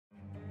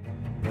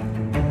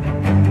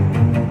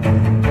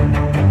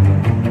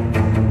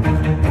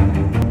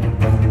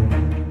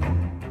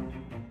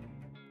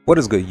What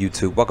is good,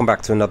 YouTube? Welcome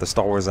back to another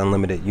Star Wars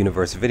Unlimited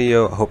Universe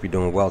video. I hope you're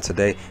doing well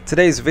today.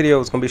 Today's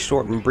video is going to be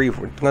short and brief.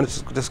 We're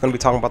just going to be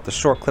talking about the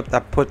short clip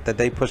that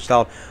they pushed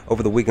out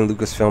over the week in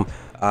Lucasfilm,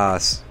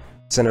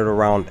 centered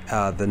around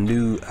the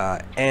new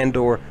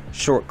Andor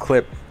short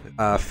clip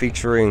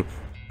featuring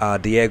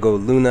Diego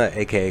Luna,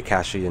 aka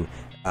Cassian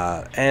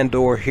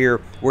Andor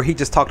here, where he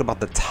just talked about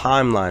the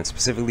timeline,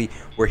 specifically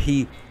where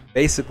he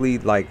basically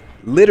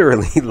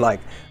literally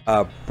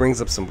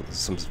brings up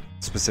some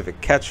specific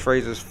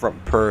catchphrases from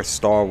per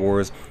Star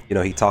Wars. You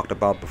know, he talked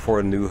about before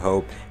A New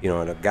Hope, you know,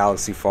 in a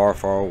galaxy far,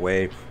 far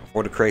away,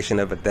 before the creation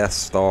of a Death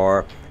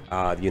Star,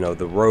 you know,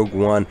 the Rogue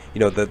One. You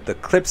know, the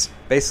clips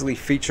basically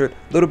featured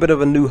a little bit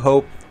of A New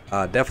Hope,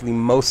 definitely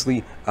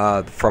mostly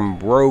from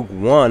Rogue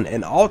One,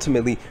 and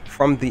ultimately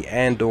from the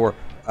Andor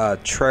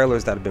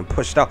trailers that have been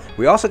pushed out.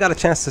 We also got a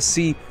chance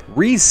to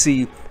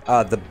re-see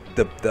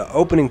the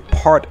opening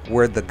part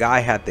where the guy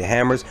had the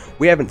hammers.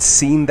 We haven't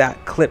seen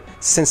that clip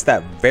since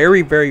that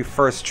very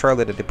first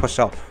trailer that they pushed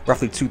out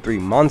roughly 2-3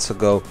 months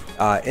ago.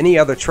 Any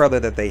other trailer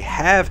that they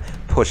have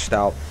pushed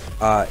out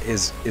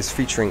is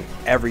featuring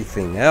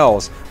everything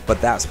else, but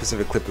that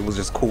specific clip, it was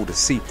just cool to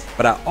see.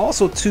 But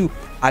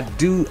I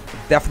do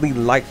definitely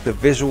like the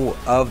visual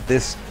of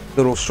this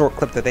little short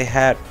clip that they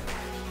had,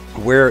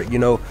 where, you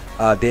know,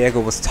 Diego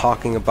was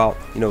talking about,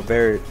 you know,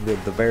 the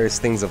various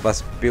things of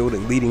us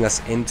leading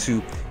us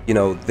into, you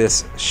know,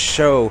 this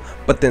show.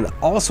 But then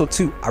also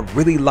too, I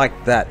really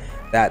like that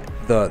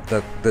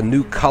the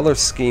new color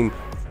scheme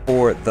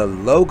for the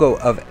logo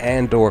of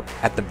Andor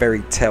at the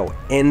very tail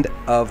end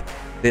of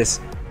this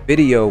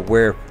video,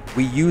 where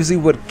we usually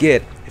would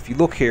get, if you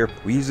look here,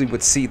 we usually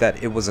would see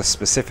that it was a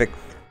specific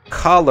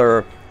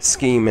color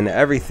scheme and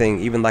everything,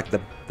 even like the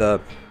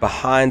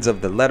behinds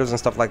of the letters and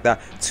stuff like that,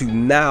 to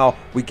now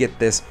we get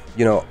this,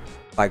 you know,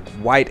 like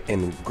white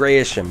and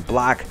grayish and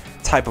black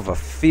type of a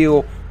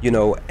feel, you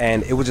know.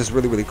 And it was just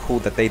really cool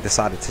that they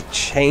decided to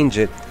change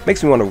it.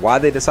 Makes me wonder why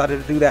they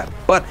decided to do that,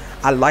 but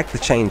I like the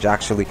change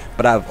actually.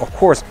 But of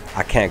course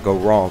I can't go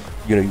wrong,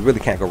 you know, you really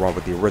can't go wrong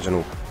with the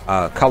original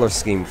color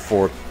scheme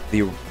for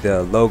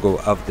the logo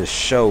of the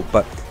show.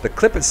 But the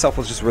clip itself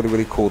was just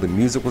really cool. The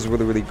music was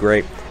really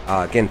great.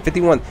 Again,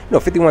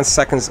 51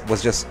 seconds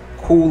was just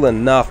cool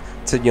enough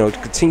to, you know, to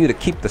continue to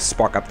keep the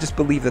spark. I just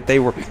believe that they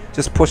were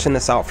just pushing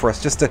this out for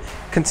us, just to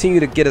continue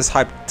to get us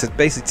hyped, to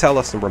basically tell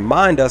us and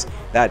remind us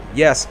that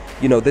yes,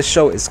 you know, this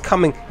show is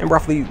coming in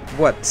roughly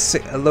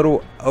a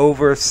little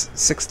over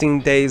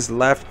 16 days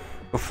left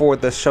before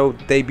the show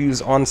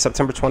debuts on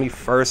September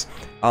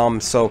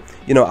 21st. So,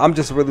 you know, I'm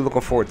just really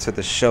looking forward to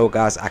the show,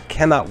 guys. I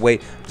cannot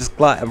wait. I'm just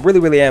glad, I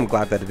really am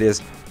glad that it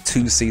is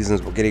 2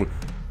 seasons. We're getting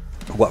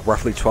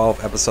roughly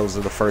 12 episodes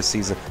of the first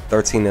season,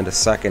 13 in the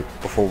second,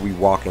 before we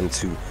walk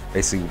into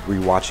basically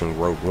rewatching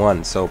Rogue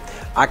One. So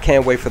I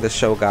can't wait for the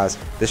show, guys.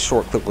 This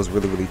short clip was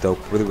really dope,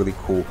 really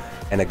cool.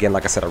 And again,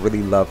 like I said, I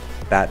really love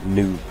that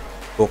new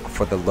book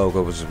for the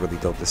logo, which is really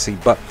dope to see.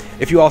 But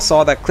if you all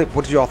saw that clip,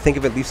 what did you all think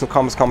of it? Leave some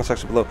comments, comment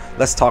section below.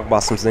 Let's talk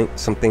about some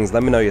things.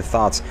 Let me know your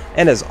thoughts.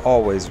 And as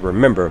always,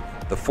 remember,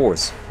 the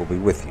Force will be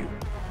with you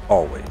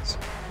always.